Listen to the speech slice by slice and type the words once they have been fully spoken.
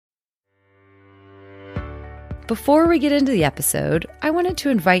Before we get into the episode, I wanted to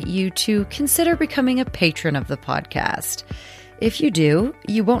invite you to consider becoming a patron of the podcast. If you do,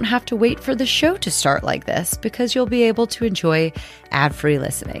 you won't have to wait for the show to start like this because you'll be able to enjoy ad-free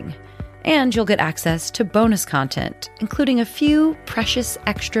listening. And you'll get access to bonus content, including a few precious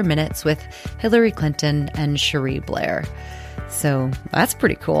extra minutes with Hillary Clinton and Cherie Blair. So that's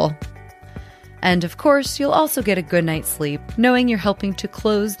pretty cool. And of course, you'll also get a good night's sleep knowing you're helping to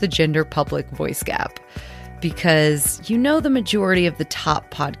close the gender public voice gap. Because you know the majority of the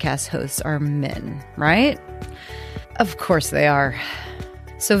top podcast hosts are men, right? Of course they are.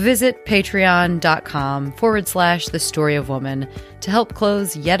 So visit patreon.com/The Story of Woman to help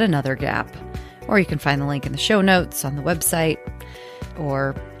close yet another gap. Or you can find the link in the show notes on the website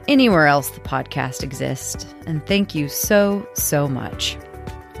or anywhere else the podcast exists. And thank you so, so much.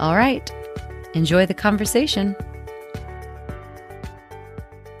 All right, enjoy the conversation.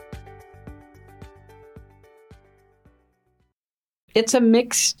 It's a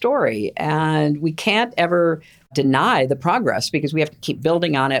mixed story, and we can't ever deny the progress because we have to keep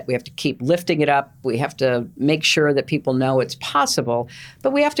building on it. We have to keep lifting it up. We have to make sure that people know it's possible,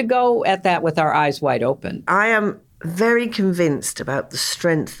 but we have to go at that with our eyes wide open. I am very convinced about the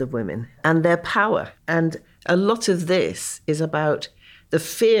strength of women and their power. And a lot of this is about the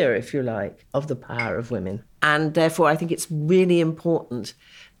fear, if you like, of the power of women. And therefore, I think it's really important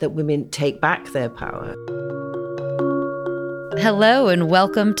that women take back their power. Hello and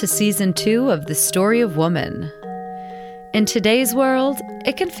welcome to Season 2 of The Story of Woman. In today's world,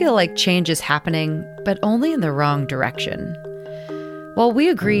 it can feel like change is happening, but only in the wrong direction. While we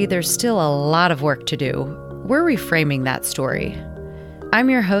agree there's still a lot of work to do, we're reframing that story. I'm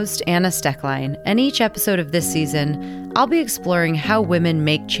your host, Anna Stecklein, and each episode of this season, I'll be exploring how women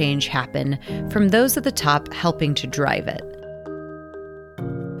make change happen from those at the top helping to drive it.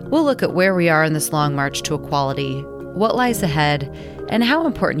 We'll look at where we are in this long march to equality, what lies ahead, and how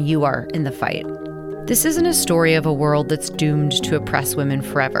important you are in the fight. This isn't a story of a world that's doomed to oppress women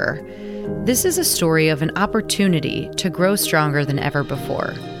forever. This is a story of an opportunity to grow stronger than ever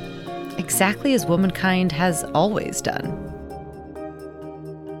before, exactly as womankind has always done.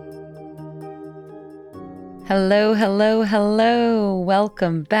 Hello, hello, hello.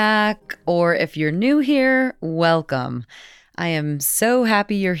 Welcome back. Or if you're new here, welcome. I am so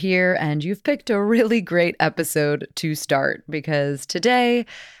happy you're here and you've picked a really great episode to start because today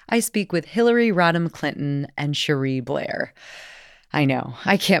I speak with Hillary Rodham Clinton and Cherie Blair. I know,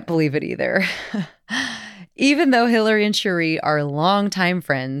 I can't believe it either. Even though Hillary and Cherie are longtime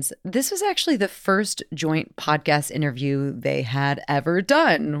friends, this was actually the first joint podcast interview they had ever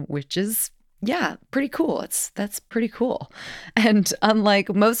done, which is pretty cool. That's pretty cool. And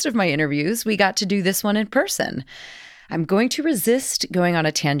unlike most of my interviews, we got to do this one in person. I'm going to resist going on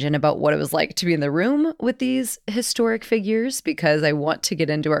a tangent about what it was like to be in the room with these historic figures because I want to get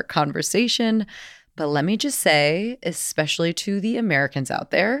into our conversation. But let me just say, especially to the Americans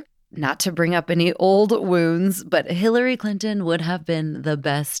out there, not to bring up any old wounds, but Hillary Clinton would have been the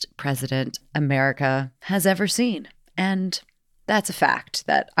best president America has ever seen. And that's a fact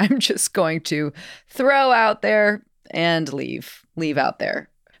that I'm just going to throw out there and leave out there.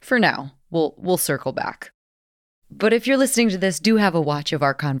 For now, we'll circle back. But if you're listening to this, do have a watch of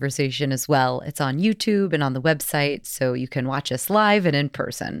our conversation as well. It's on YouTube and on the website, so you can watch us live and in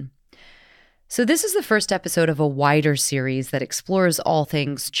person. So this is the first episode of a wider series that explores all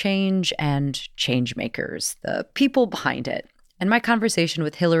things change and change makers, the people behind it. And my conversation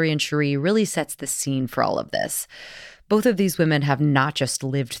with Hillary and Cherie really sets the scene for all of this. Both of these women have not just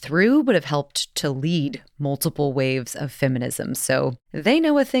lived through, but have helped to lead multiple waves of feminism. So they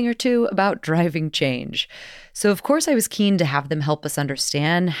know a thing or two about driving change. So of course I was keen to have them help us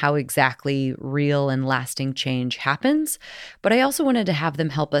understand how exactly real and lasting change happens. But I also wanted to have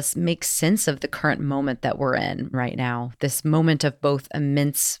them help us make sense of the current moment that we're in right now. This moment of both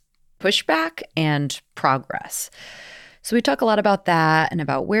immense pushback and progress. So we talk a lot about that and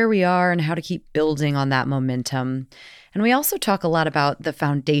about where we are and how to keep building on that momentum. And we also talk a lot about the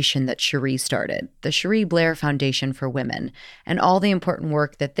foundation that Cherie started, the Cherie Blair Foundation for Women, and all the important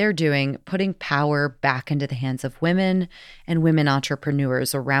work that they're doing, putting power back into the hands of women and women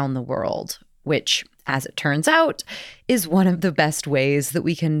entrepreneurs around the world, which, as it turns out, is one of the best ways that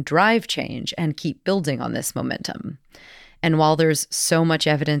we can drive change and keep building on this momentum. And while there's so much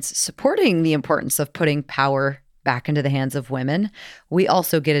evidence supporting the importance of putting power back into the hands of women, we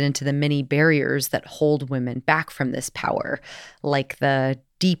also get into the many barriers that hold women back from this power, like the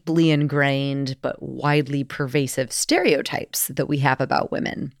deeply ingrained but widely pervasive stereotypes that we have about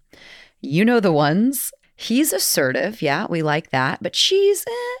women. You know the ones. He's assertive. Yeah, we like that. But she's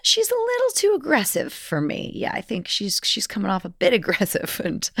a little too aggressive for me. Yeah, I think she's coming off a bit aggressive.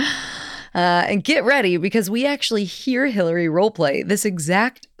 And get ready, because we actually hear Hillary roleplay this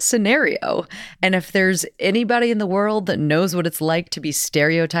exact scenario. And if there's anybody in the world that knows what it's like to be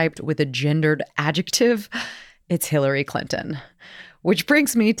stereotyped with a gendered adjective, it's Hillary Clinton. Which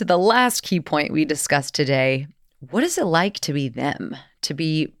brings me to the last key point we discussed today. What is it like to be them? To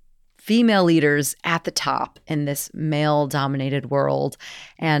be female leaders at the top in this male-dominated world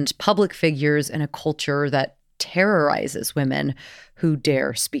and public figures in a culture that terrorizes women who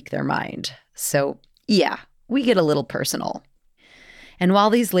dare speak their mind. So, yeah, we get a little personal. And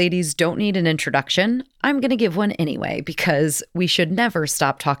while these ladies don't need an introduction, I'm going to give one anyway, because we should never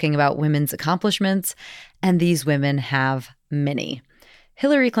stop talking about women's accomplishments, and these women have many.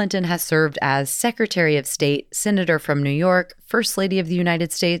 Hillary Clinton has served as Secretary of State, Senator from New York, First Lady of the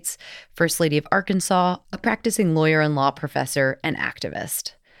United States, First Lady of Arkansas, a practicing lawyer and law professor, and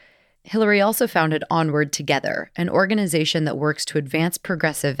activist. Hillary also founded Onward Together, an organization that works to advance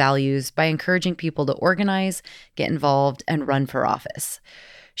progressive values by encouraging people to organize, get involved, and run for office.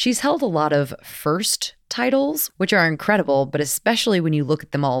 She's held a lot of first titles, which are incredible, but especially when you look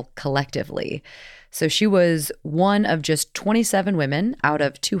at them all collectively. So she was one of just 27 women out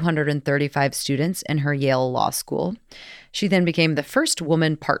of 235 students in her Yale Law School. She then became the first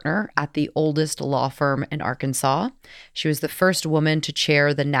woman partner at the oldest law firm in Arkansas. She was the first woman to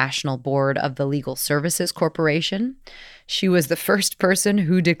chair the national board of the Legal Services Corporation. She was the first person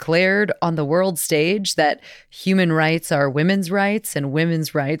who declared on the world stage that human rights are women's rights and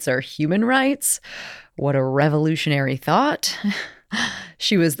women's rights are human rights. What a revolutionary thought.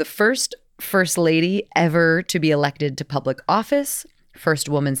 She was the first lady ever to be elected to public office, first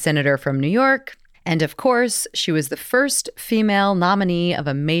woman senator from New York, and of course, she was the first female nominee of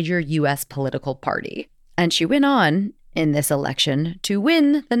a major U.S. political party. And she went on, in this election, to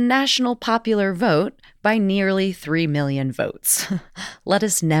win the national popular vote by nearly 3 million votes. Let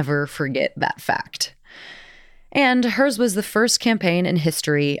us never forget that fact. And hers was the first campaign in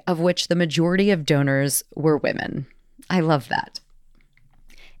history of which the majority of donors were women. I love that.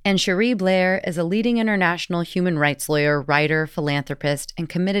 And Cherie Blair is a leading international human rights lawyer, writer, philanthropist, and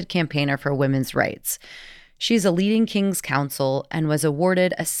committed campaigner for women's rights. She's a leading King's Counsel and was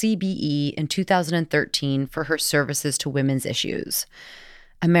awarded a CBE in 2013 for her services to women's issues.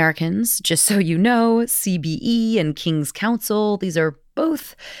 Americans, just so you know, CBE and King's Counsel, these are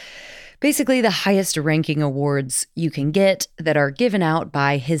both basically the highest ranking awards you can get that are given out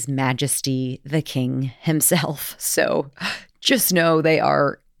by His Majesty the King himself. So just know they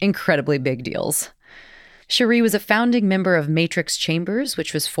are incredibly big deals. Cherie was a founding member of Matrix Chambers,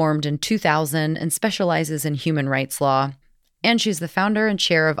 which was formed in 2000 and specializes in human rights law. And she's the founder and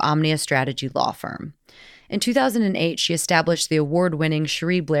chair of Omnia Strategy Law Firm. In 2008, she established the award-winning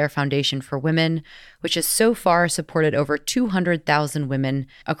Cherie Blair Foundation for Women, which has so far supported over 200,000 women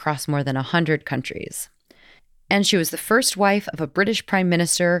across more than 100 countries. And she was the first wife of a British prime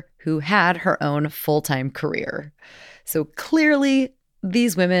minister who had her own full-time career. So clearly,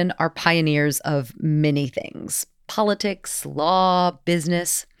 these women are pioneers of many things: politics, law,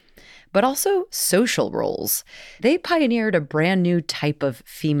 business, but also social roles. They pioneered a brand new type of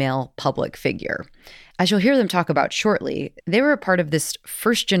female public figure. As you'll hear them talk about shortly, they were a part of this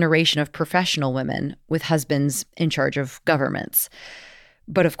first generation of professional women with husbands in charge of governments.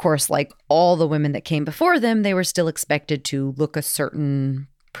 But of course, like all the women that came before them, they were still expected to look a certain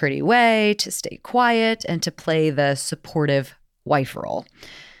pretty way, to stay quiet, and to play the supportive wife role.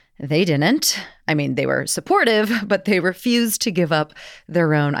 They didn't. I mean, they were supportive, but they refused to give up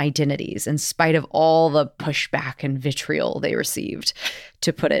their own identities in spite of all the pushback and vitriol they received,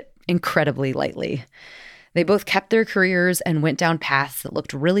 to put it incredibly lightly. They both kept their careers and went down paths that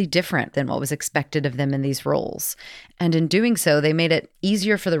looked really different than what was expected of them in these roles. And in doing so, they made it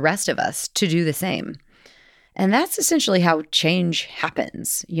easier for the rest of us to do the same. And that's essentially how change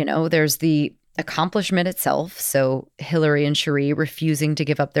happens. You know, there's the accomplishment itself, so Hillary and Cherie refusing to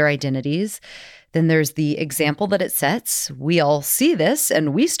give up their identities. Then there's the example that it sets. We all see this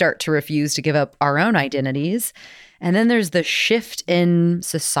and we start to refuse to give up our own identities. And then there's the shift in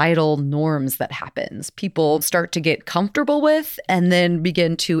societal norms that happens. People start to get comfortable with and then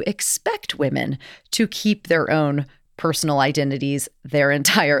begin to expect women to keep their own personal identities their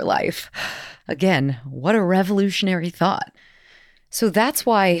entire life. Again, what a revolutionary thought. So that's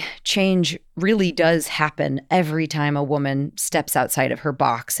why change really does happen every time a woman steps outside of her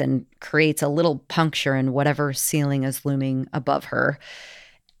box and creates a little puncture in whatever ceiling is looming above her.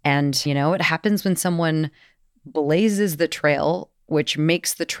 And, you know, it happens when someone blazes the trail which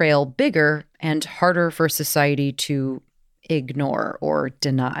makes the trail bigger and harder for society to ignore or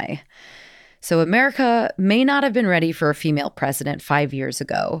deny. So America may not have been ready for a female president 5 years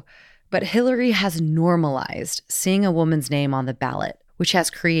ago, but Hillary has normalized seeing a woman's name on the ballot, which has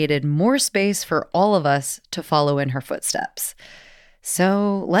created more space for all of us to follow in her footsteps.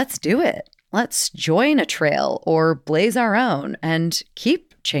 So let's do it. Let's join a trail or blaze our own and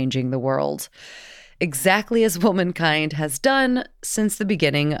keep changing the world, exactly as womankind has done since the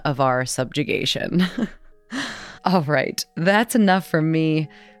beginning of our subjugation. All right, that's enough from me.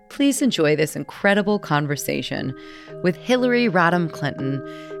 Please enjoy this incredible conversation with Hillary Rodham Clinton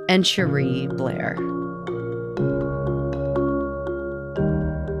and Cherie Blair.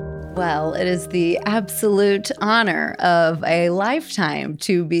 Well, it is the absolute honor of a lifetime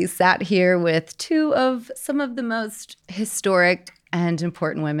to be sat here with two of some of the most historic and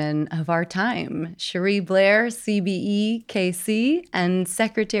important women of our time, Cherie Blair, CBE, KC, and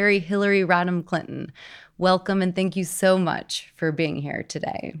Secretary Hillary Rodham Clinton. Welcome and thank you so much for being here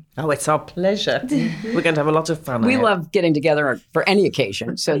today. Oh, it's our pleasure. We're going to have a lot of fun. We love getting together for any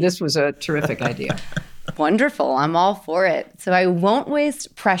occasion, so this was a terrific idea. Wonderful. I'm all for it. So I won't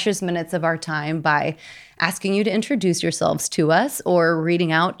waste precious minutes of our time by asking you to introduce yourselves to us or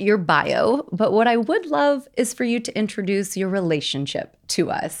reading out your bio. But what I would love is for you to introduce your relationship to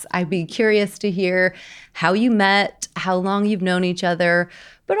us. I'd be curious to hear how you met, how long you've known each other,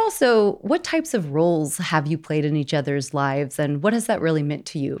 but also what types of roles have you played in each other's lives and what has that really meant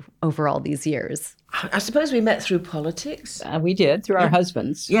to you over all these years? I suppose we met through politics. We did, through our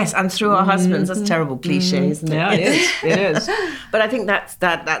husbands. Yes, and through our husbands. That's a terrible cliche, isn't it? Yeah, it is. It is. But I think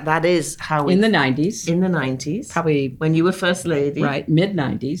that is how we... In the 90s. In the 90s. Probably... When you were First Lady. Right,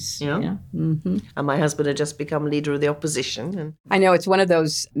 mid-90s. Yeah. Mm-hmm. And my husband had just become leader of the opposition. And I know, it's one of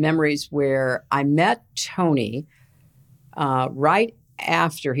those memories where I met Tony right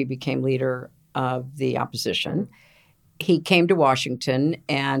after he became leader of the opposition. He came to Washington,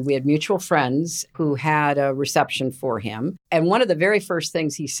 and we had mutual friends who had a reception for him. And one of the very first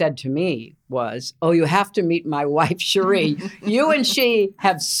things he said to me was, "Oh, you have to meet my wife, Cherie. You and she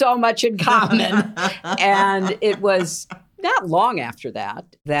have so much in common." And it was not long after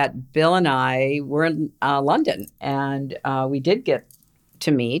that Bill and I were in London, and we did get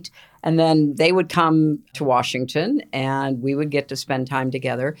to meet. And then they would come to Washington, and we would get to spend time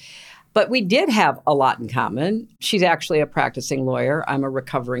together. But we did have a lot in common. She's actually a practicing lawyer. I'm a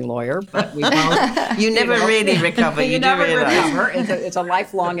recovering lawyer, but we both... You never really recover. You never recover. It's a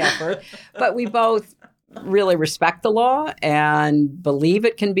lifelong effort. But we both really respect the law and believe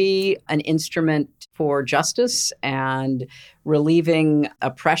it can be an instrument for justice and relieving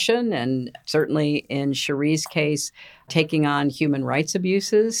oppression, and certainly in Cherie's case, taking on human rights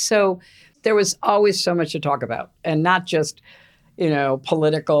abuses. So there was always so much to talk about, and not just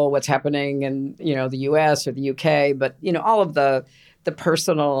political, what's happening in, the U.S. or the U.K., but, all of the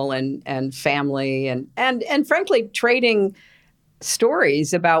personal and family and frankly, trading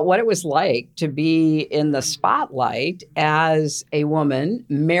stories about what it was like to be in the spotlight as a woman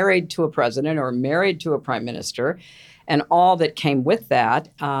married to a president or married to a prime minister, and all that came with that,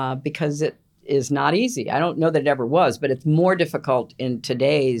 because it is not easy. I don't know that it ever was, but it's more difficult in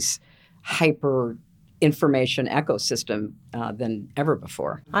today's hyper information ecosystem than ever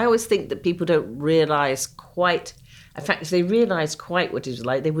before. I always think that people don't realize quite, in fact, if they realized quite what it was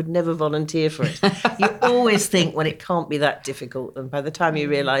like, they would never volunteer for it. You always think, well, it can't be that difficult. And by the time you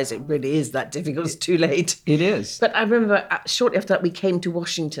realize it really is that difficult, it's too late. It is. But I remember shortly after that, we came to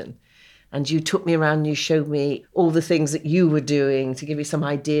Washington, and you took me around and you showed me all the things that you were doing to give me some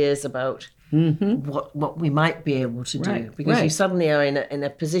ideas about what we might be able to do. Because you suddenly are in a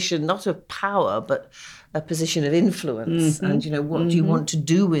position, not of power, but a position of influence. And, what do you want to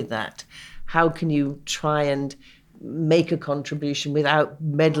do with that? How can you try and make a contribution without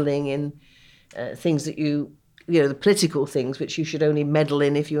meddling in things that the political things, which you should only meddle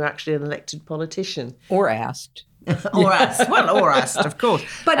in if you're actually an elected politician. Or asked. Or asked, of course.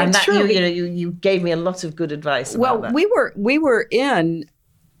 But and it's that, true. You gave me a lot of good advice about that. We were in,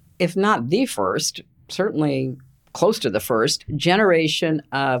 if not the first, certainly close to the first generation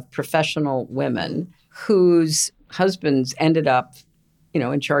of professional women whose husbands ended up,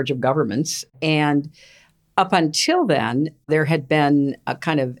 in charge of governments. And up until then, there had been a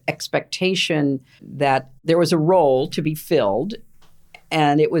kind of expectation that there was a role to be filled,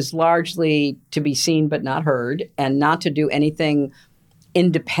 and it was largely to be seen but not heard, and not to do anything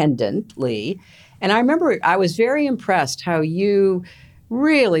independently. And I remember I was very impressed how you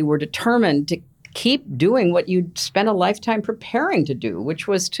really were determined to keep doing what you'd spent a lifetime preparing to do, which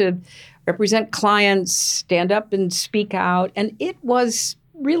was to represent clients, stand up and speak out. And it was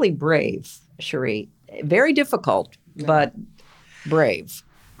really brave, Cherie. Very difficult, but brave.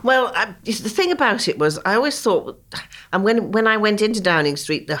 Well, the thing about it was, I always thought, and when I went into Downing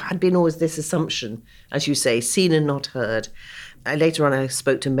Street, there had been always this assumption, as you say, seen and not heard. Later on, I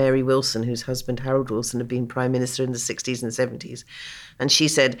spoke to Mary Wilson, whose husband, Harold Wilson, had been Prime Minister in the 60s and 70s. And she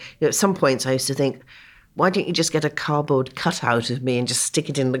said, at some points I used to think, why don't you just get a cardboard cutout of me and just stick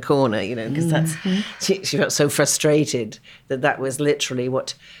it in the corner, because she felt so frustrated that was literally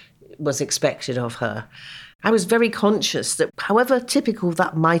what was expected of her. I was very conscious that however typical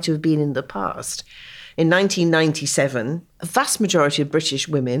that might have been in the past, in 1997, a vast majority of British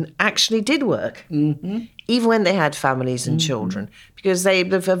women actually did work, even when they had families and children, because they,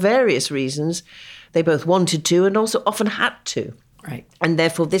 for various reasons, they both wanted to and also often had to. Right. And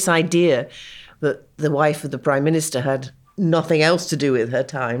therefore, this idea that the wife of the Prime Minister had nothing else to do with her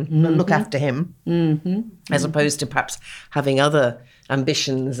time and look after him, as opposed to perhaps having other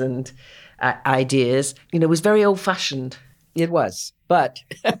ambitions and ideas, was very old-fashioned. It was, but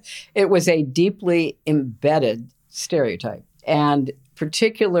it was a deeply embedded stereotype, and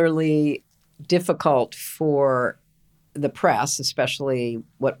particularly difficult for the press, especially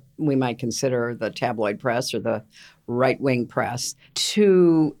what we might consider the tabloid press or the right-wing press,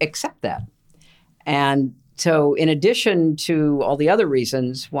 to accept that. And so in addition to all the other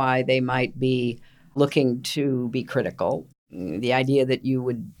reasons why they might be looking to be critical, the idea that you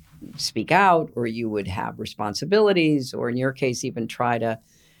would speak out or you would have responsibilities or in your case even try to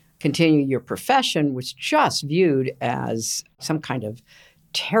continue your profession was just viewed as some kind of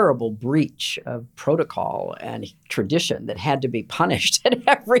terrible breach of protocol and tradition that had to be punished at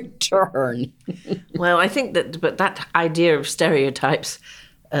every turn. Well, I think that idea of stereotypes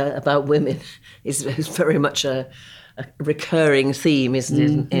about women is very much a recurring theme,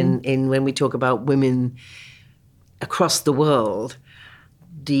 isn't it, in when we talk about women across the world.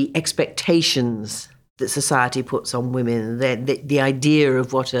 The expectations that society puts on women, the idea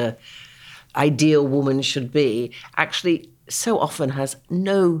of what a ideal woman should be, actually so often has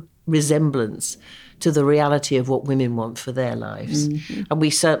no resemblance to the reality of what women want for their lives. And we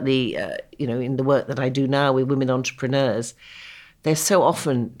certainly, in the work that I do now with women entrepreneurs, they so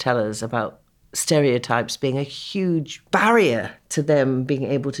often tell us about stereotypes being a huge barrier to them being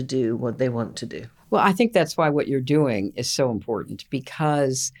able to do what they want to do. Well, I think that's why what you're doing is so important,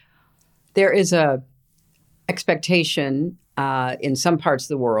 because there is a expectation in some parts of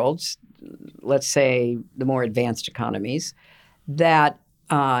the world, let's say the more advanced economies, that,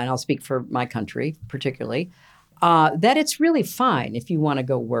 and I'll speak for my country particularly, that it's really fine if you want to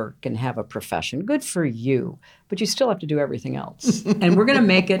go work and have a profession. Good for you. But you still have to do everything else. And we're going to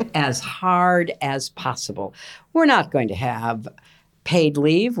make it as hard as possible. We're not going to have paid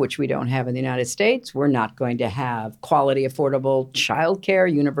leave, which we don't have in the United States. We're not going to have quality, affordable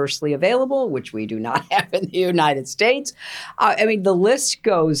childcare universally available, which we do not have in the United States. The list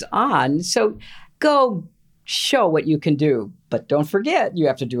goes on. So go show what you can do, but don't forget you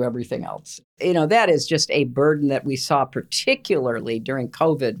have to do everything else. That is just a burden that we saw particularly during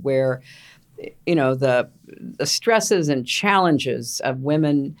COVID, where, the stresses and challenges of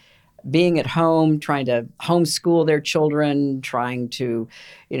women being at home, trying to homeschool their children, trying to,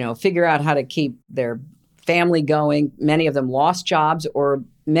 figure out how to keep their family going. Many of them lost jobs, or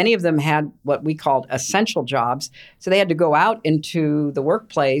many of them had what we called essential jobs. So they had to go out into the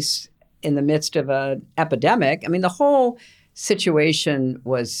workplace in the midst of an epidemic. The whole situation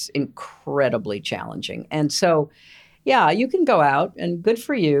was incredibly challenging. And so, yeah, you can go out and good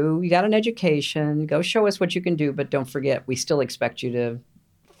for you. You got an education. Go show us what you can do. But don't forget, we still expect you to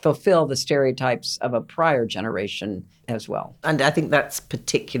fulfill the stereotypes of a prior generation as well. And I think that's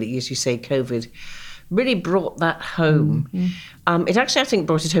particularly, as you say, COVID really brought that home. It actually, I think,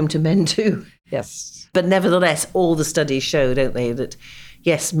 brought it home to men too. Yes. But nevertheless, all the studies show, don't they, that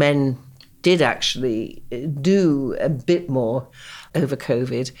yes, men did actually do a bit more over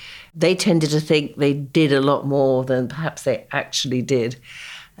COVID. They tended to think they did a lot more than perhaps they actually did.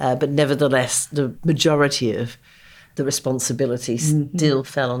 But nevertheless, the majority of the responsibility still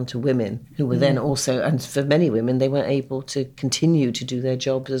fell onto women, who were then also, and for many women, they weren't able to continue to do their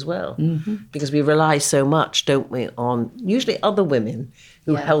jobs as well. Because we rely so much, don't we, on usually other women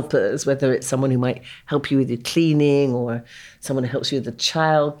who help us, whether it's someone who might help you with your cleaning or someone who helps you with the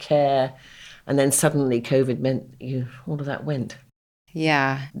childcare. And then suddenly COVID meant all of that went.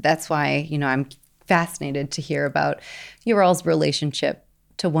 Yeah, that's why, I'm fascinated to hear about your all's relationship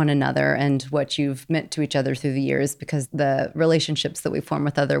to one another and what you've meant to each other through the years, because the relationships that we form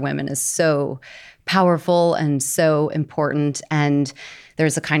with other women is so powerful and so important. And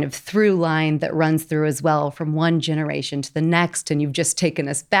there's a kind of through line that runs through as well from one generation to the next. And you've just taken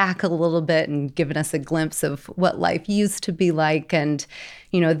us back a little bit and given us a glimpse of what life used to be like. And,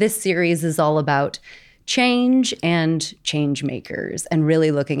 this series is all about change and change makers, and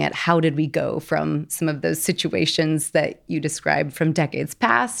really looking at how did we go from some of those situations that you described from decades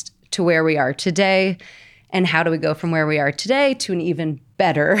past to where we are today, and how do we go from where we are today to an even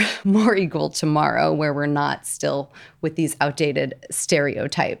better, more equal tomorrow where we're not still with these outdated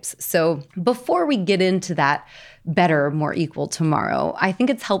stereotypes. So before we get into that better, more equal tomorrow, I think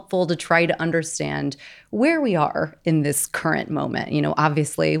it's helpful to try to understand where we are in this current moment.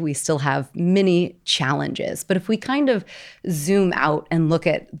 Obviously we still have many challenges, but if we kind of zoom out and look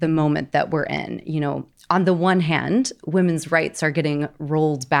at the moment that we're in, on the one hand, women's rights are getting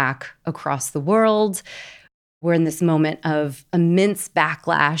rolled back across the world. We're in this moment of immense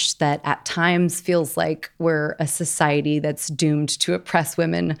backlash that at times feels like we're a society that's doomed to oppress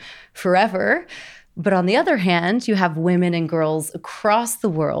women forever. But on the other hand, you have women and girls across the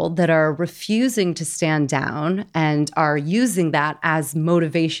world that are refusing to stand down and are using that as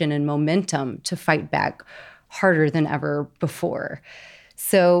motivation and momentum to fight back harder than ever before.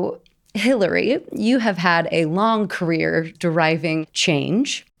 So, Hillary, you have had a long career deriving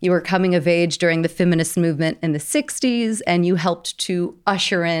change. You were coming of age during the feminist movement in the 60s, and you helped to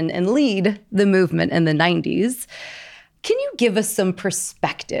usher in and lead the movement in the 90s. Can you give us some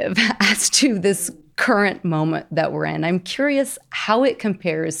perspective as to this current moment that we're in? I'm curious how it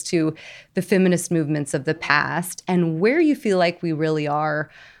compares to the feminist movements of the past and where you feel like we really are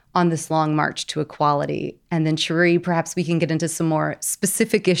on this long march to equality. And then, Cherie, perhaps we can get into some more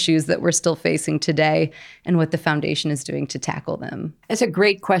specific issues that we're still facing today and what the foundation is doing to tackle them. It's a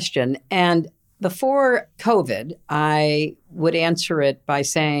great question. And before COVID, I would answer it by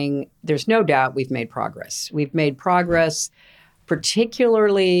saying there's no doubt we've made progress. We've made progress,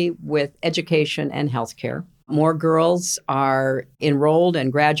 particularly with education and healthcare. More girls are enrolled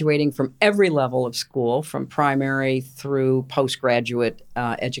and graduating from every level of school, from primary through postgraduate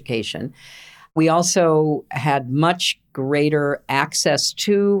education. We also had much greater access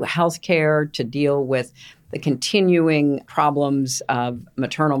to healthcare to deal with the continuing problems of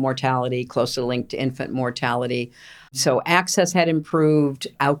maternal mortality, closely linked to infant mortality. So access had improved,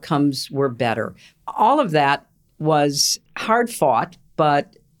 outcomes were better. All of that was hard fought,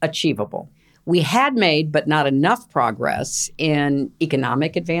 but achievable. We had made, but not enough progress in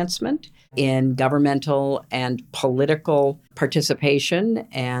economic advancement, in governmental and political participation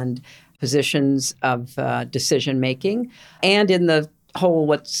and positions of decision making, and in the whole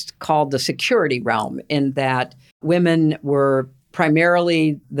what's called the security realm, in that women were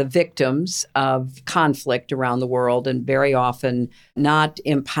primarily the victims of conflict around the world and very often not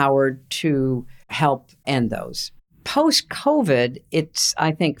empowered to help end those. Post-COVID, it's,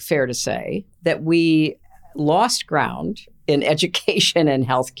 I think, fair to say that we lost ground in education and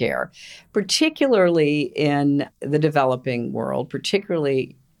healthcare, particularly in the developing world,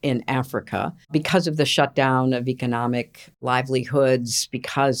 particularly in Africa, because of the shutdown of economic livelihoods,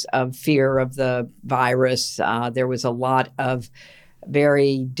 because of fear of the virus. There was a lot of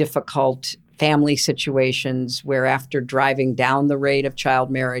very difficult family situations where, after driving down the rate of child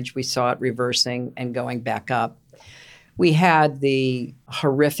marriage, we saw it reversing and going back up. We had the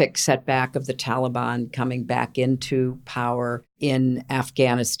horrific setback of the Taliban coming back into power in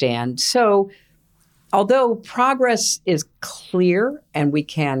Afghanistan. So, although progress is clear and we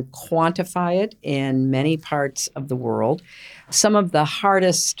can quantify it in many parts of the world, some of the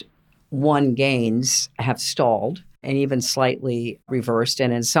hardest won gains have stalled and even slightly reversed,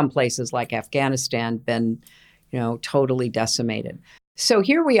 and in some places like Afghanistan been, totally decimated. So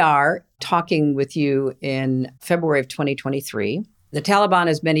here we are talking with you in February of 2023. The Taliban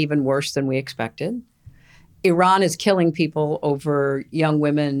has been even worse than we expected. Iran is killing people over young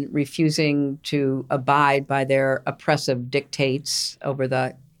women refusing to abide by their oppressive dictates over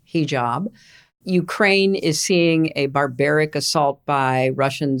the hijab. Ukraine is seeing a barbaric assault by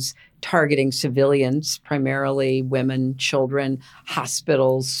Russians targeting civilians, primarily women, children,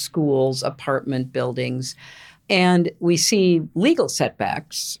 hospitals, schools, apartment buildings. And we see legal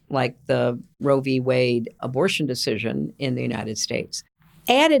setbacks like the Roe v. Wade abortion decision in the United States.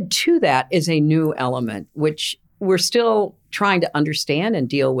 Added to that is a new element, which we're still trying to understand and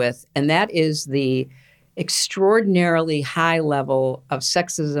deal with, and that is the extraordinarily high level of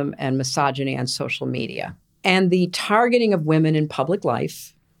sexism and misogyny on social media and the targeting of women in public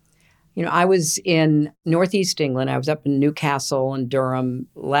life I was in Northeast England. I was up in Newcastle and Durham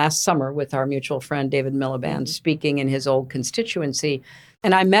last summer with our mutual friend, David Miliband, speaking in his old constituency.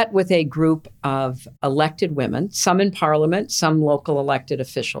 And I met with a group of elected women, some in Parliament, some local elected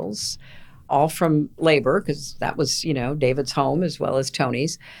officials, all from Labour, because that was, David's home as well as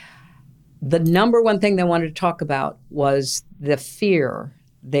Tony's. The number one thing they wanted to talk about was the fear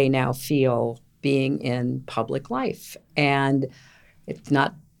they now feel being in public life. And it's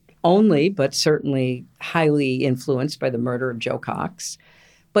not only, but certainly highly influenced by the murder of Joe Cox.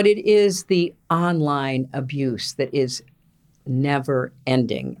 But it is the online abuse that is never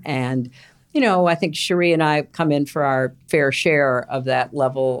ending. And, I think Cherie and I come in for our fair share of that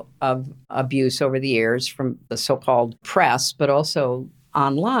level of abuse over the years from the so-called press, but also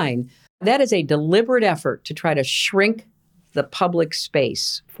online. That is a deliberate effort to try to shrink the public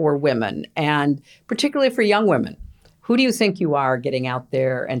space for women, and particularly for young women. Who do you think you are getting out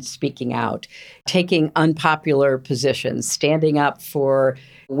there and speaking out, taking unpopular positions, standing up for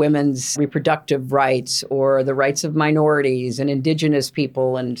women's reproductive rights or the rights of minorities and indigenous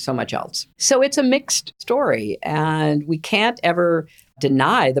people and so much else? So it's a mixed story, and we can't ever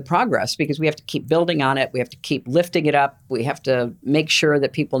deny the progress because we have to keep building on it. We have to keep lifting it up. We have to make sure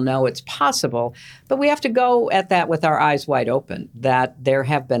that people know it's possible. But we have to go at that with our eyes wide open, that there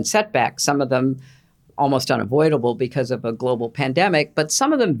have been setbacks, some of them almost unavoidable because of a global pandemic, but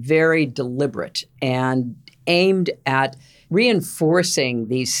some of them very deliberate and aimed at reinforcing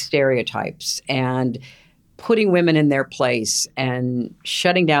these stereotypes and putting women in their place and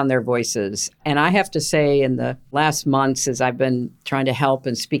shutting down their voices. And I have to say, in the last months, as I've been trying to help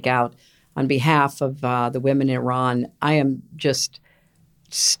and speak out on behalf of the women in Iran, I am just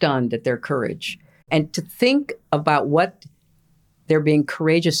stunned at their courage. And to think about what they're being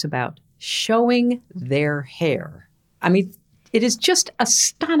courageous about, showing their hair. I mean, it is just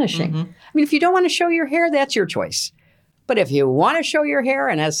astonishing. I mean, if you don't want to show your hair, that's your choice. But if you want to show your hair,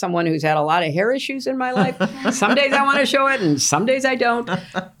 and as someone who's had a lot of hair issues in my life, some days I want to show it and some days I don't,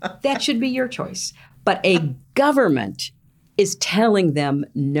 that should be your choice. But a government is telling them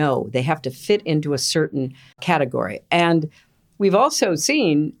no, they have to fit into a certain category. And we've also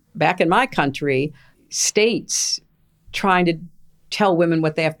seen, back in my country, states trying to tell women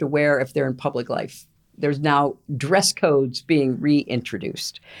what they have to wear if they're in public life. There's now dress codes being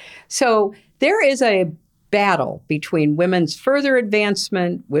reintroduced. So there is a battle between women's further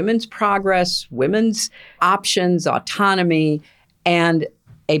advancement, women's progress, women's options, autonomy, and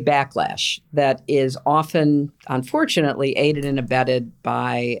a backlash that is often, unfortunately, aided and abetted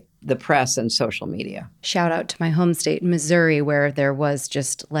by the press and social media. Shout out to my home state, Missouri, where there was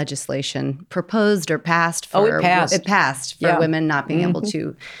just legislation proposed or passed for it passed for women not being able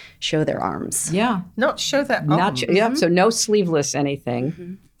to show their arms. Yeah. Not show their arms. So no sleeveless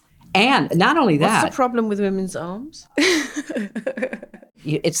anything. And not only that. What's the problem with women's arms?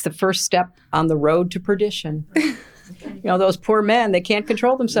 It's the first step on the road to perdition. Those poor men, they can't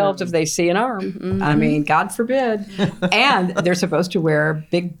control themselves if they see an arm. I mean, God forbid. And they're supposed to wear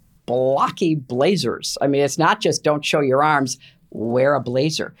big, blocky blazers. I mean, it's not just don't show your arms, wear a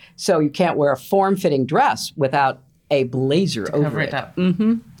blazer. So you can't wear a form-fitting dress without a blazer over cover it up.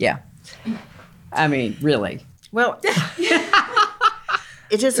 Yeah. I mean, really. Well,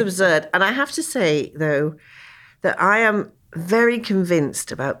 it is absurd. And I have to say, though, that I am very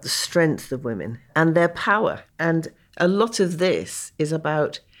convinced about the strength of women and their power. And a lot of this is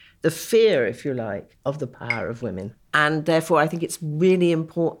about the fear, if you like, of the power of women. And therefore, I think it's really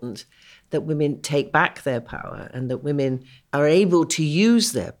important that women take back their power and that women are able to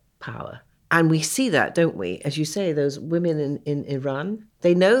use their power. And we see that, don't we? As you say, those women in Iran,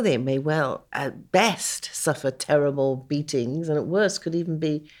 they know they may well, at best, suffer terrible beatings and at worst could even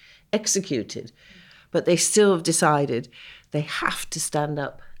be executed. But they still have decided they have to stand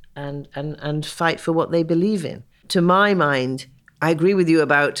up and fight for what they believe in. To my mind, I agree with you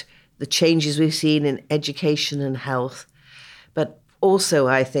about the changes we've seen in education and health. But also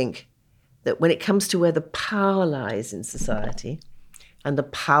I think that when it comes to where the power lies in society, and the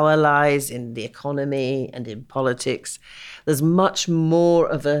power lies in the economy and in politics, there's much more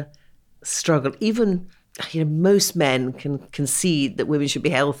of a struggle. Even most men can concede that women should be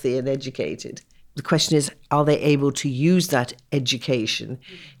healthy and educated. The question is, are they able to use that education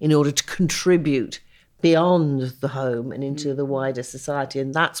in order to contribute beyond the home and into the wider society?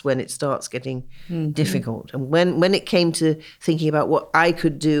 And that's when it starts getting difficult. And when it came to thinking about what I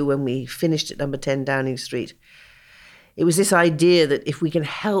could do when we finished at number 10 Downing Street, it was this idea that if we can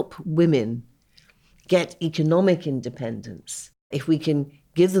help women get economic independence, if we can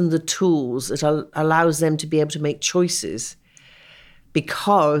give them the tools that allows them to be able to make choices,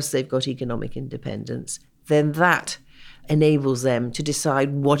 because they've got economic independence, then that enables them to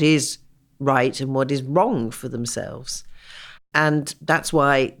decide what is right and what is wrong for themselves. And that's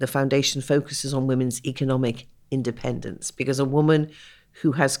why the foundation focuses on women's economic independence, because a woman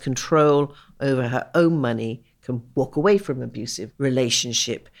who has control over her own money can walk away from an abusive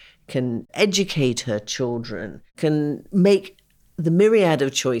relationship, can educate her children, can make the myriad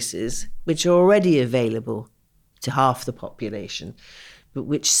of choices which are already available to half the population, but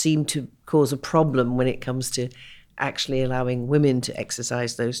which seem to cause a problem when it comes to actually allowing women to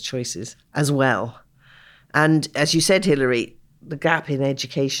exercise those choices as well. And as you said, Hilary, the gap in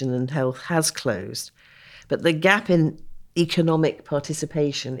education and health has closed, but the gap in economic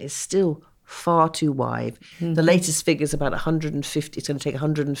participation is still far too wide. Mm-hmm. The latest figure is about 150. It's going to take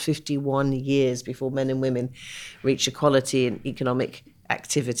 151 years before men and women reach equality in economic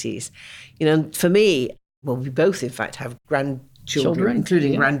activities. You know, for me, well, we both, in fact, have grandchildren,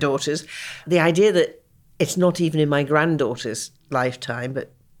 including granddaughters. The idea that it's not even in my granddaughter's lifetime,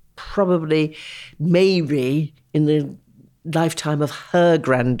 but probably, maybe in the lifetime of her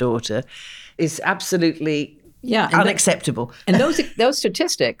granddaughter is absolutely unacceptable. And those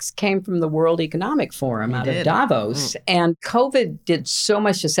statistics came from the World Economic Forum out of Davos. And COVID did so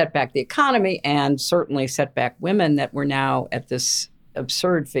much to set back the economy and certainly set back women that we're now at this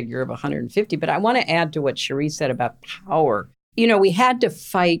absurd figure of 150. But I want to add to what Cherie said about power. You know, we had to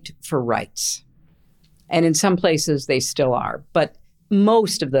fight for rights. And in some places they still are. But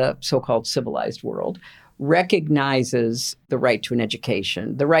most of the so-called civilized world recognizes the right to an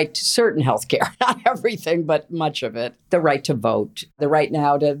education, the right to certain health care, not everything, but much of it, the right to vote, the right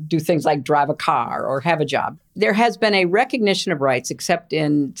now to do things like drive a car or have a job. There has been a recognition of rights, except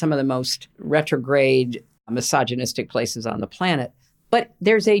in some of the most retrograde, misogynistic places on the planet. But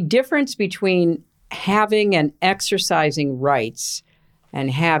there's a difference between having and exercising rights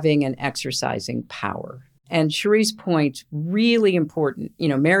and having and exercising power. And Cherie's point, really important. You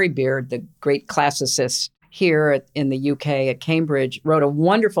know, Mary Beard, the great classicist here in the UK at Cambridge, wrote a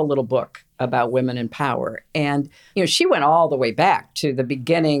wonderful little book about women in power. And, you know, she went all the way back to the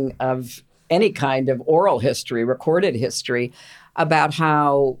beginning of any kind of oral history, recorded history, about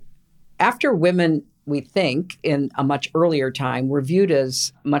how after women, we think, in a much earlier time, were viewed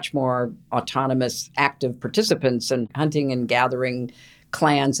as much more autonomous, active participants in hunting and gathering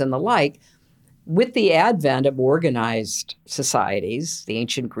clans and the like, with the advent of organized societies, the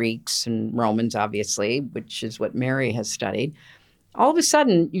ancient Greeks and Romans, obviously, which is what Mary has studied, all of a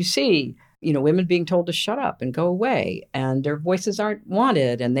sudden you see, you know, women being told to shut up and go away, and their voices aren't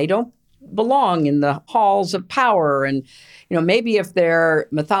wanted, and they don't belong in the halls of power. And, you know, maybe if they're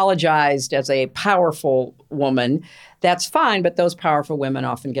mythologized as a powerful woman, that's fine, but those powerful women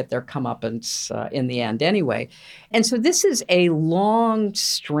often get their comeuppance in the end anyway. And so this is a long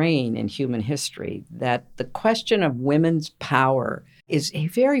strain in human history, that the question of women's power is a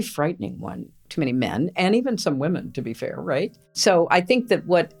very frightening one to many men, and even some women, to be fair, right? So I think that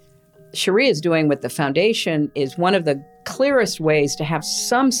what Cherie is doing with the foundation is one of the clearest ways to have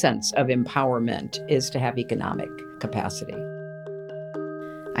some sense of empowerment is to have economic capacity.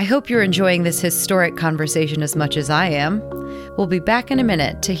 I hope you're enjoying this historic conversation as much as I am. We'll be back in a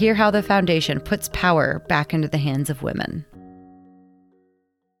minute to hear how the foundation puts power back into the hands of women.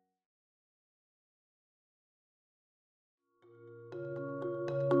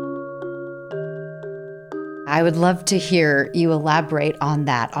 I would love to hear you elaborate on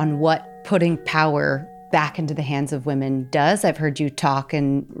that, on what putting power back into the hands of women does. I've heard you talk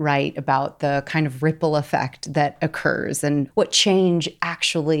and write about the kind of ripple effect that occurs and what change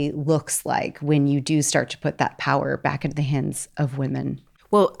actually looks like when you do start to put that power back into the hands of women.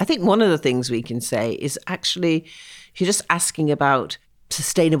 Well, I think one of the things we can say is actually, if you're just asking about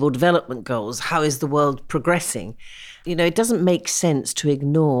sustainable development goals, how is the world progressing? You know, it doesn't make sense to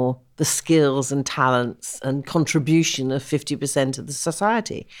ignore the skills and talents and contribution of 50% of the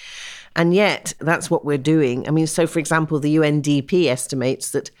society. And yet, that's what we're doing. I mean, so for example, the UNDP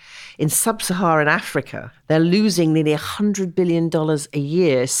estimates that in sub-Saharan Africa, they're losing nearly $100 billion a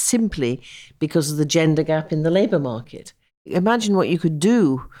year simply because of the gender gap in the labour market. Imagine what you could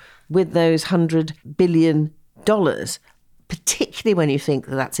do with those $100 billion, particularly when you think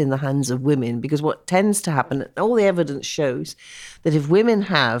that that's in the hands of women, because what tends to happen, all the evidence shows that if women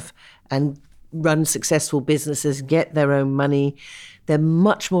have and run successful businesses, get their own money, they're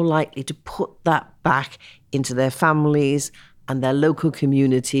much more likely to put that back into their families and their local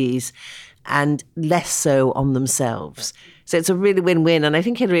communities, and less so on themselves. So it's a really win-win. And I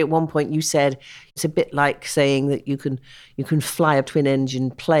think, Hilary, at one point you said it's a bit like saying that you can fly a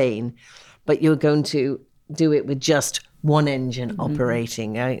twin-engine plane, but you're going to do it with just one engine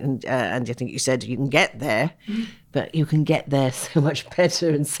operating. And I think you said you can get there, but you can get there so much better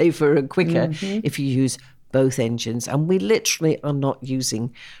and safer and quicker if you use both engines. And we literally are not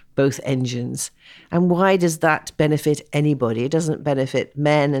using both engines. And why does that benefit anybody? It doesn't benefit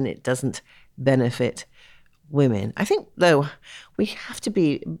men and it doesn't benefit women. I think, though, we have to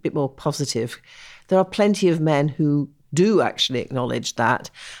be a bit more positive. There are plenty of men who do actually acknowledge that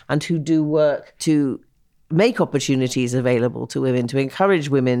and who do work to make opportunities available to women, to encourage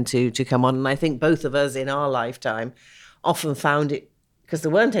women to come on. And I think both of us in our lifetime often found it, because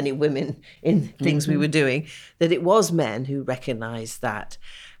there weren't any women in things we were doing, that it was men who recognized that.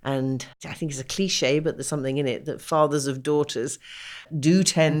 And I think it's a cliche, but there's something in it, that fathers of daughters do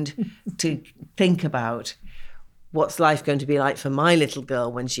tend to think about what's life going to be like for my little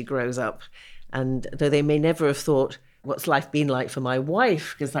girl when she grows up. And though they may never have thought, what's life been like for my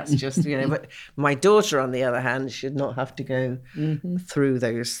wife? Because that's just, but my daughter, on the other hand, should not have to go through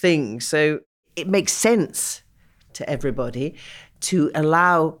those things. So it makes sense to everybody to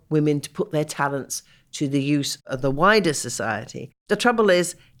allow women to put their talents to the use of the wider society. The trouble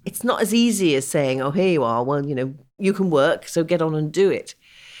is, it's not as easy as saying, oh, here you are, well, you can work, so get on and do it.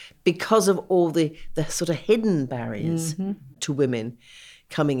 Because of all the sort of hidden barriers to women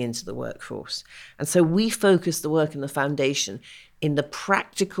coming into the workforce. And so we focus the work in the foundation in the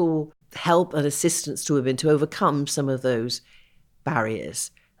practical help and assistance to women to overcome some of those barriers.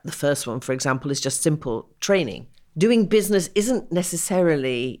 The first one, for example, is just simple training. Doing business isn't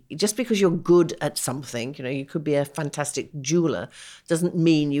necessarily, just because you're good at something, you could be a fantastic jeweler, doesn't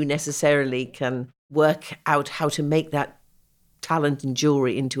mean you necessarily can work out how to make that talent in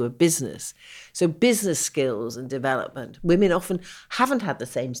jewelry into a business. So business skills and development, women often haven't had the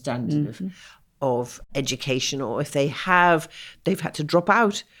same standard of education, or if they have, they've had to drop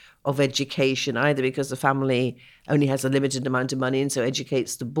out of education, either because the family only has a limited amount of money and so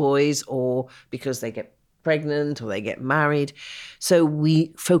educates the boys, or because they get pregnant or they get married. So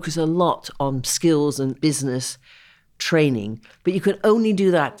we focus a lot on skills and business training, but you can only do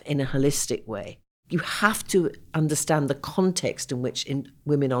that in a holistic way. You have to understand the context in which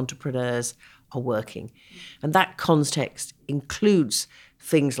women entrepreneurs are working. And that context includes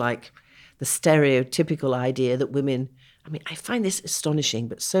things like the stereotypical idea that women, I find this astonishing,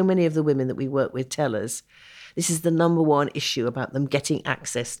 but so many of the women that we work with tell us this is the number one issue about them getting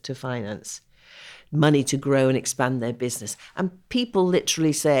access to finance, money to grow and expand their business. And people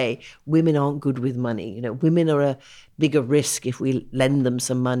literally say women aren't good with money. Women are a bigger risk if we lend them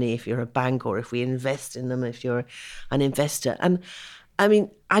some money, if you're a bank, or if we invest in them, if you're an investor. And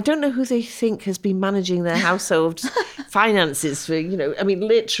I don't know who they think has been managing their household finances for,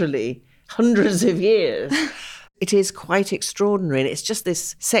 literally hundreds of years. It is quite extraordinary. And it's just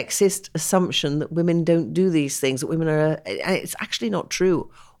this sexist assumption that women don't do these things, that women are, it's actually not true.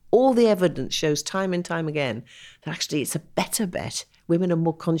 All the evidence shows time and time again that actually it's a better bet. Women are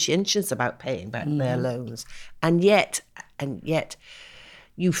more conscientious about paying back their loans. And yet,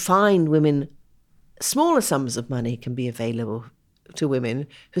 you find women, smaller sums of money can be available to women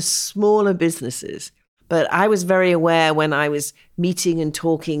for smaller businesses. But I was very aware when I was meeting and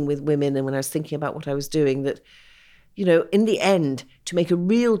talking with women and when I was thinking about what I was doing that, in the end, to make a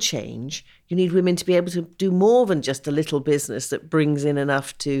real change, you need women to be able to do more than just a little business that brings in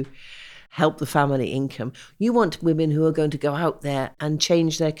enough to help the family income. You want women who are going to go out there and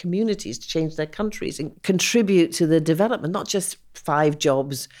change their communities, to change their countries and contribute to the development, not just 5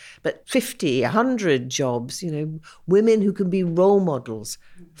 jobs, but 50, 100 jobs, women who can be role models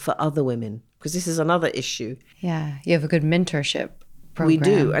for other women, because this is another issue. Yeah, you have a good mentorship program. We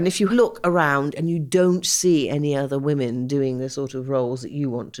do. And if you look around and you don't see any other women doing the sort of roles that you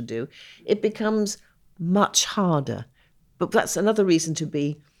want to do, it becomes much harder. But that's another reason to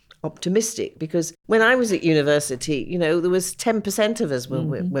be optimistic, because when I was at university, there was 10% of us were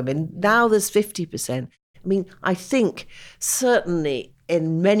women. Now there's 50%. I think certainly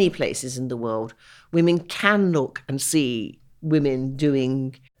in many places in the world, women can look and see women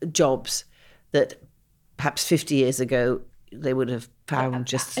doing jobs that perhaps 50 years ago they would have found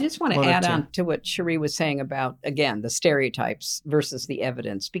just. I just want to add on to what Cherie was saying about, again, the stereotypes versus the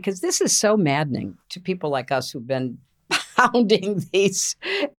evidence, because this is so maddening to people like us who've been pounding these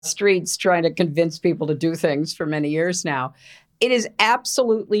streets trying to convince people to do things for many years now. It is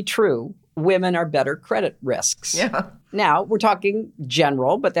absolutely true. Women are better credit risks. Yeah. Now, we're talking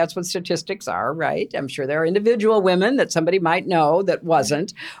general, but that's what statistics are, right? I'm sure there are individual women that somebody might know that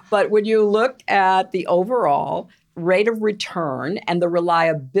wasn't. But when you look at the overall rate of return and the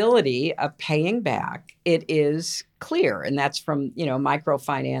reliability of paying back, it is clear. And that's from,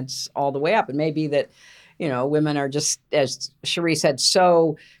 microfinance all the way up. It may be that, Women are just, as Cherie said,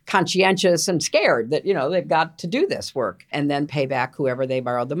 so conscientious and scared that, they've got to do this work and then pay back whoever they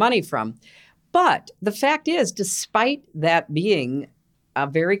borrowed the money from. But the fact is, despite that being a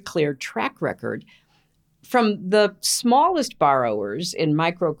very clear track record, from the smallest borrowers in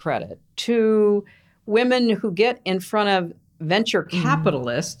microcredit to women who get in front of venture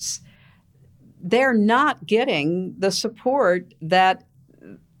capitalists, they're not getting the support that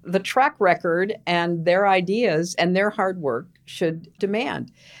the track record and their ideas and their hard work should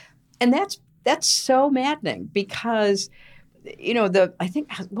demand. And that's so maddening because I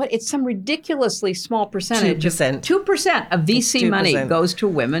think it's some ridiculously small percentage. 2%. 2% of VC 2%. money goes to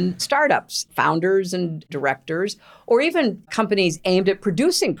women startups, founders and directors, or even companies aimed at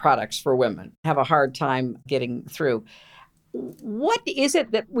producing products for women have a hard time getting through. What is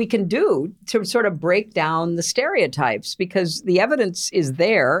it that we can do to sort of break down the stereotypes? Because the evidence is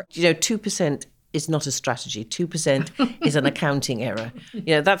there. 2% is not a strategy. 2% is an accounting error.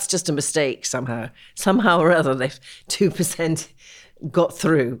 That's just a mistake somehow. Somehow or other, 2% got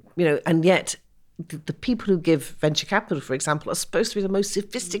through. And yet the people who give venture capital, for example, are supposed to be the most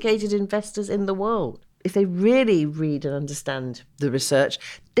sophisticated investors in the world. If they really read and understand the research,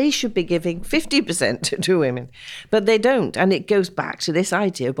 they should be giving 50% to women. But they don't. And it goes back to this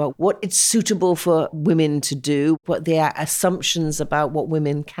idea about what it's suitable for women to do, what their assumptions about what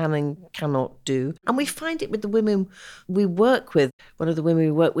women can and cannot do. And we find it with the women we work with. One of the women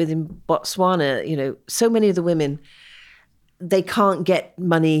we work with in Botswana, so many of the women, they can't get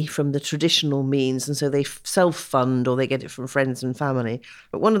money from the traditional means, and so they self-fund or they get it from friends and family.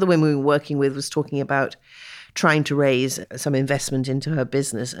 But one of the women we were working with was talking about trying to raise some investment into her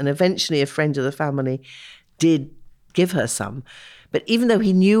business, and eventually a friend of the family did give her some. But even though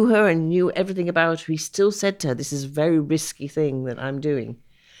he knew her and knew everything about her, he still said to her, "This is a very risky thing that I'm doing."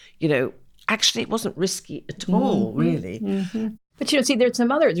 Actually, it wasn't risky at all, really. Mm-hmm. But see, there's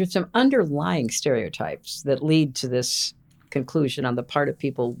some underlying stereotypes that lead to this conclusion on the part of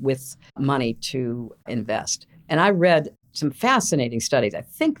people with money to invest. And I read some fascinating studies. I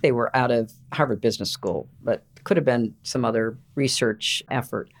think they were out of Harvard Business School, but could have been some other research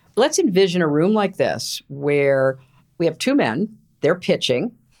effort. Let's envision a room like this where we have two men, they're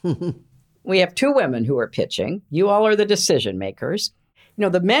pitching. We have two women who are pitching. You all are the decision makers.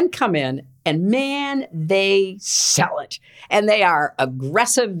 The men come in and man, they sell it. And they are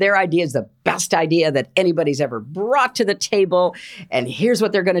aggressive. Their idea is the best idea that anybody's ever brought to the table. And here's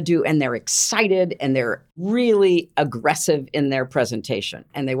what they're going to do. And they're excited and they're really aggressive in their presentation.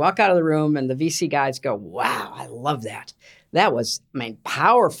 And they walk out of the room and the VC guys go, "Wow, I love that. That was,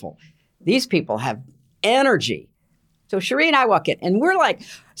 powerful. These people have energy." So Cherie and I walk in and we're like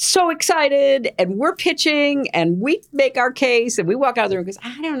so excited and we're pitching and we make our case and we walk out of the room because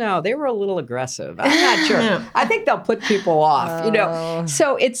I don't know, they were a little aggressive. I'm not sure. I think they'll put people off,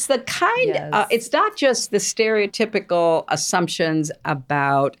 So it's the kind, it's not just the stereotypical assumptions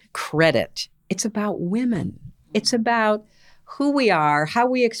about credit. It's about women. It's about who we are, how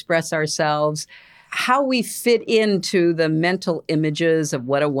we express ourselves, how we fit into the mental images of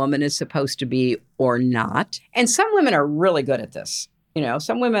what a woman is supposed to be or not. And some women are really good at this.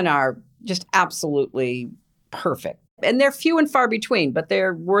 Some women are just absolutely perfect. And they're few and far between, but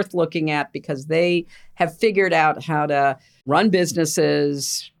they're worth looking at because they have figured out how to run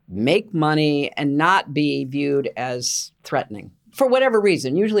businesses, make money, and not be viewed as threatening. For whatever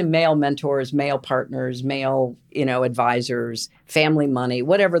reason, usually male mentors, male partners, male, advisors, family money,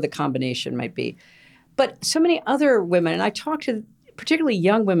 whatever the combination might be. But so many other women, and I talk to particularly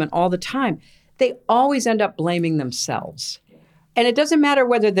young women all the time, they always end up blaming themselves. And it doesn't matter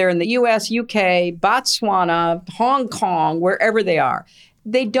whether they're in the US, UK, Botswana, Hong Kong, wherever they are.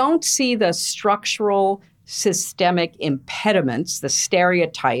 They don't see the structural, systemic impediments, the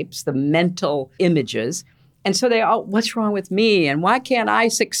stereotypes, the mental images. And so what's wrong with me? And why can't I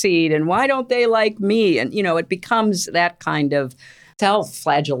succeed? And why don't they like me? And, it becomes that kind of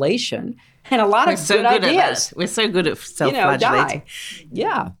self-flagellation. And a lot of good ideas. We're so good at self-flagellating. Die.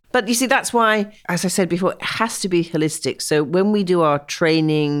 Yeah. But you see, that's why, as I said before, it has to be holistic. So when we do our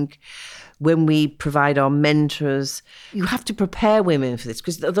training, when we provide our mentors, you have to prepare women for this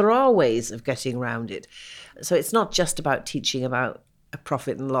because there are ways of getting around it. So it's not just about teaching about a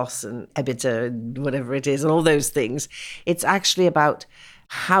profit and loss and EBITDA and whatever it is and all those things. It's actually about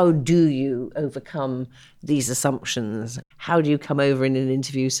how do you overcome these assumptions? How do you come over in an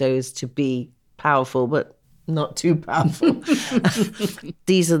interview so as to be powerful but not too powerful?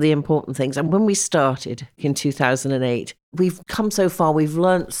 These are the important things. And when we started in 2008, we've come so far. We've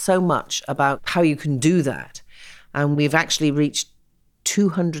learned so much about how you can do that. And we've actually reached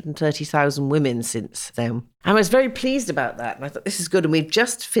 230,000 women since then. I was very pleased about that. And I thought, this is good. And we've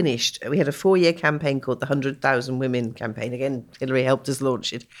just finished. We had a 4-year campaign called the 100,000 Women campaign. Again, Hillary helped us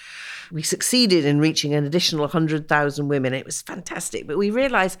launch it. We succeeded in reaching an additional 100,000 women. It was fantastic. But we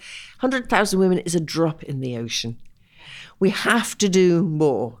realized 100,000 women is a drop in the ocean. We have to do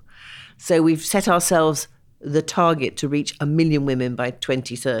more. So we've set ourselves the target to reach 1 million women by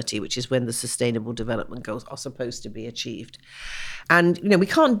 2030, which is when the Sustainable Development Goals are supposed to be achieved. And, we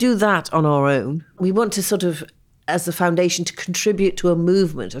can't do that on our own. We want to sort of, as the foundation, to contribute to a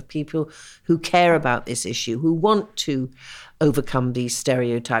movement of people who care about this issue, who want to overcome these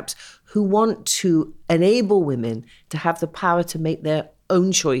stereotypes, who want to enable women to have the power to make their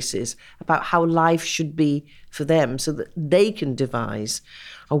own choices about how life should be for them, so that they can devise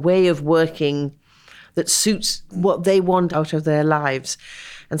a way of working that suits what they want out of their lives.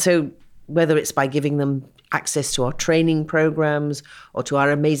 And so whether it's by giving them access to our training programs or to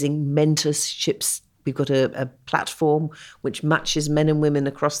our amazing mentorships, we've got a platform which matches men and women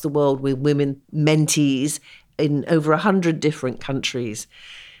across the world with women mentees in over 100 different countries.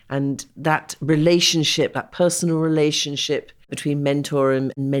 And that relationship, that personal relationship between mentor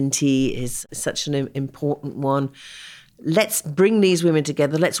and mentee is such an important one. Let's bring these women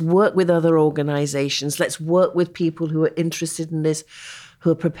together. Let's work with other organizations. Let's work with people who are interested in this, who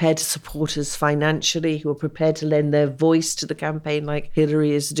are prepared to support us financially, who are prepared to lend their voice to the campaign like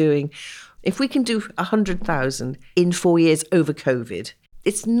Hillary is doing. If we can do 100,000 in 4 years over COVID,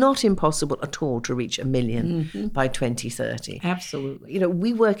 it's not impossible at all to reach 1 million by 2030. Absolutely.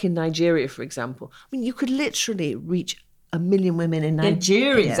 We work in Nigeria, for example. I mean, you could literally reach 1 million women in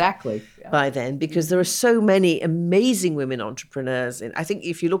Nigeria. Exactly. By then, because there are so many amazing women entrepreneurs. And I think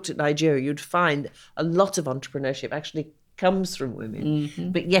if you looked at Nigeria, you'd find a lot of entrepreneurship actually comes from women.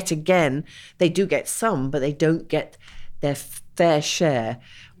 But yet again, they do get some, but they don't get their fair share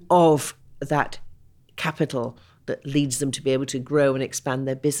of that capital that leads them to be able to grow and expand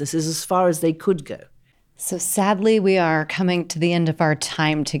their businesses as far as they could go. So sadly, we are coming to the end of our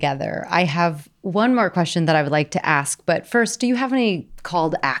time together. I have one more question that I would like to ask. But first, do you have any call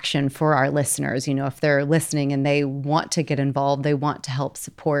to action for our listeners? If they're listening and they want to get involved, they want to help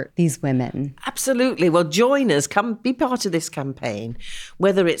support these women. Absolutely. Well, join us. Come be part of this campaign,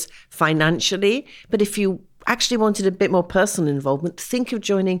 whether it's financially, but if you actually wanted a bit more personal involvement, think of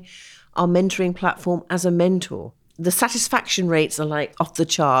joining our mentoring platform as a mentor. The satisfaction rates are like off the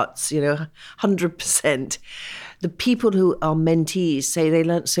charts, 100%. The people who are mentees say they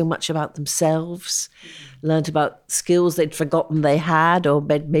learned so much about themselves, learned about skills they'd forgotten they had or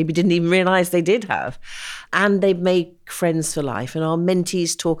maybe didn't even realize they did have. And they've made friends for life. And our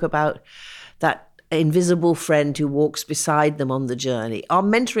mentees talk about that invisible friend who walks beside them on the journey. Our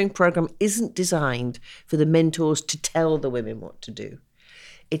mentoring program isn't designed for the mentors to tell the women what to do.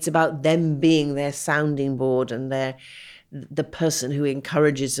 It's about them being their sounding board and the person who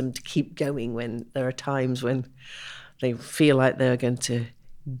encourages them to keep going when there are times when they feel like they're going to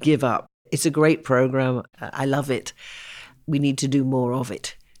give up. It's a great program. I love it. We need to do more of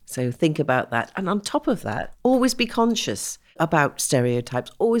it. So think about that. And on top of that, always be conscious about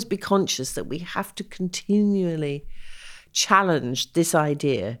stereotypes. Always be conscious that we have to continually challenge this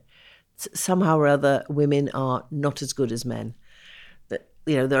idea that somehow or other women are not as good as men.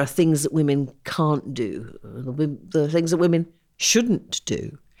 There are things that women can't do. There are things that women shouldn't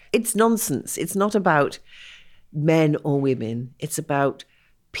do. It's nonsense. It's not about men or women. It's about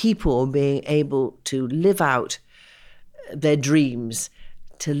people being able to live out their dreams,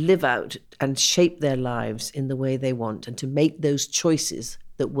 to live out and shape their lives in the way they want, and to make those choices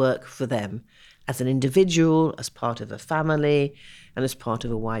that work for them as an individual, as part of a family, and as part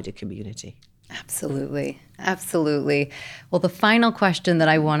of a wider community. Absolutely. Absolutely. Well, the final question that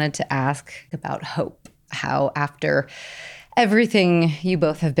I wanted to ask about hope, how after everything you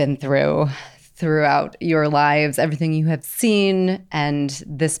both have been throughout your lives, everything you have seen, and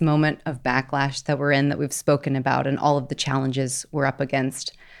this moment of backlash that we're in, that we've spoken about, and all of the challenges we're up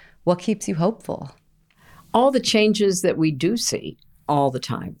against, what keeps you hopeful? All the changes that we do see all the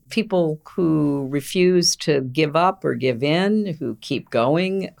time. People who refuse to give up or give in, who keep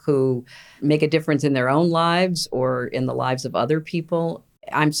going, who make a difference in their own lives or in the lives of other people.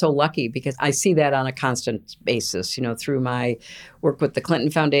 I'm so lucky because I see that on a constant basis, through my work with the Clinton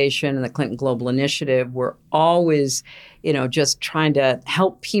Foundation and the Clinton Global Initiative. We're always, just trying to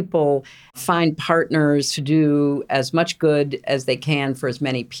help people find partners to do as much good as they can for as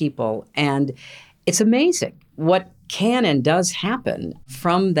many people. And it's amazing what can and does happen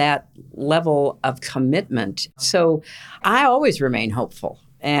from that level of commitment. So I always remain hopeful.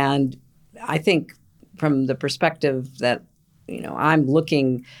 And I think from the perspective that I'm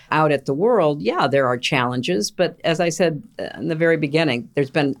looking out at the world, yeah, there are challenges. But as I said in the very beginning,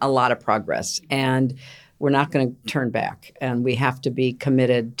 there's been a lot of progress, and we're not going to turn back. And we have to be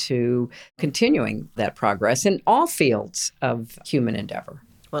committed to continuing that progress in all fields of human endeavor.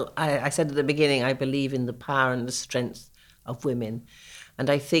 Well, I said at the beginning, I believe in the power and the strength of women. And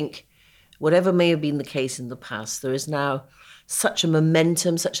I think whatever may have been the case in the past, there is now such a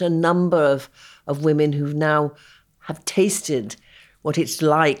momentum, such a number of women who now have tasted what it's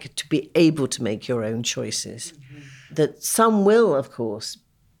like to be able to make your own choices. Mm-hmm. That some will, of course,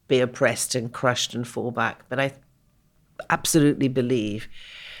 be oppressed and crushed and fall back. But I absolutely believe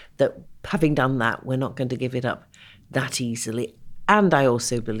that having done that, we're not going to give it up that easily. And I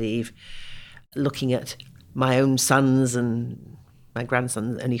also believe, looking at my own sons, and my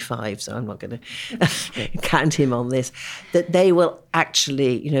grandson's only 5, so I'm not going to count him on this, that they will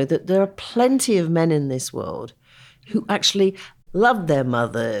actually, that there are plenty of men in this world who actually love their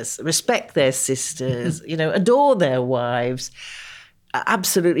mothers, respect their sisters, adore their wives, are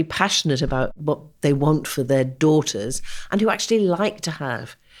absolutely passionate about what they want for their daughters, and who actually like to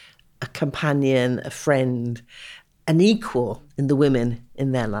have a companion, a friend, an equal in the women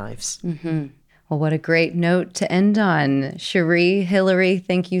in their lives. Mm-hmm. Well, what a great note to end on. Cherie, Hillary,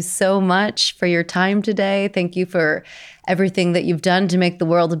 thank you so much for your time today. Thank you for everything that you've done to make the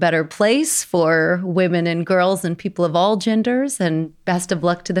world a better place for women and girls and people of all genders. And best of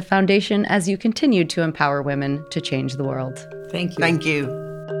luck to the foundation as you continue to empower women to change the world. Thank you. Thank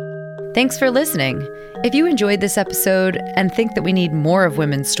you. Thanks for listening. If you enjoyed this episode and think that we need more of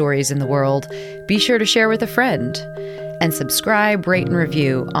women's stories in the world, be sure to share with a friend. And subscribe, rate, and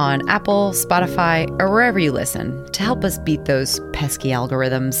review on Apple, Spotify, or wherever you listen to help us beat those pesky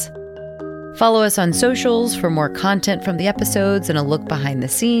algorithms. Follow us on socials for more content from the episodes and a look behind the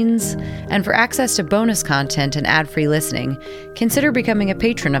scenes. And for access to bonus content and ad-free listening, consider becoming a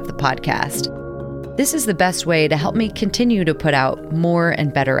patron of the podcast. This is the best way to help me continue to put out more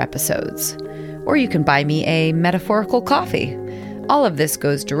and better episodes. Or you can buy me a metaphorical coffee. All of this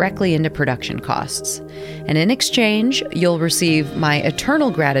goes directly into production costs. And in exchange, you'll receive my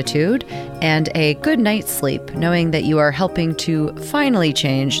eternal gratitude and a good night's sleep, knowing that you are helping to finally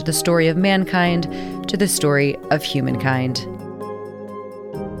change the story of mankind to the story of humankind.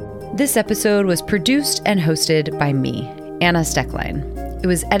 This episode was produced and hosted by me, Anna Stecklein. It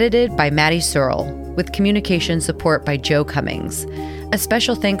was edited by Maddie Searle, with communication support by Joe Cummings. A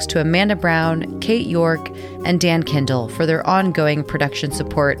special thanks to Amanda Brown, Kate York, and Dan Kindle for their ongoing production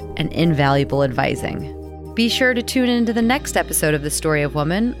support and invaluable advising. Be sure to tune into the next episode of The Story of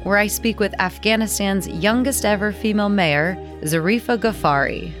Woman, where I speak with Afghanistan's youngest ever female mayor, Zarifa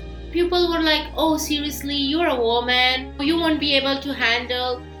Ghaffari. People were like, oh, seriously, you're a woman, you won't be able to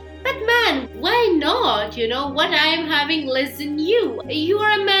handle. But man, why not? What I am having less than you. You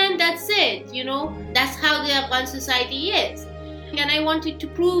are a man, that's it. That's how the Afghan society is. And I wanted to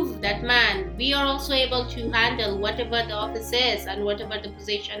prove that, man, we are also able to handle whatever the office is and whatever the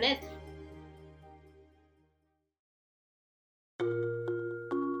position is.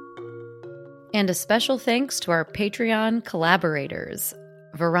 And a special thanks to our Patreon collaborators.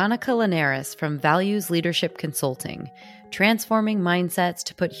 Veronica Linares from Values Leadership Consulting, transforming mindsets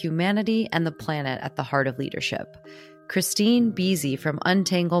to put humanity and the planet at the heart of leadership. Christine Beasy from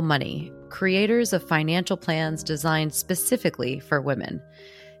Untangle Money, creators of financial plans designed specifically for women.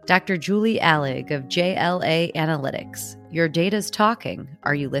 Dr. Julie Allig of JLA Analytics, your data's talking.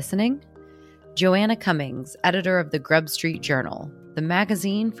 Are you listening? Joanna Cummings, editor of the Grub Street Journal, the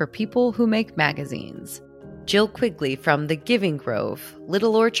magazine for people who make magazines. Jill Quigley from The Giving Grove,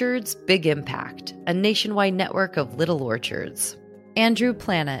 Little Orchards, Big Impact, a nationwide network of little orchards. Andrew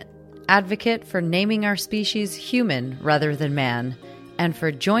Planet, advocate for naming our species human rather than man, and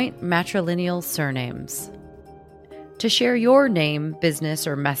for joint matrilineal surnames. To share your name, business,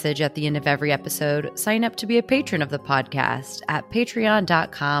 or message at the end of every episode, sign up to be a patron of the podcast at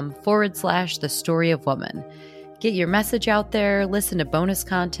patreon.com/The Story of Woman. Get your message out there, listen to bonus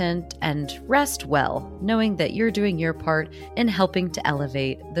content, and rest well, knowing that you're doing your part in helping to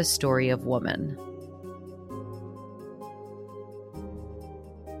elevate the story of woman.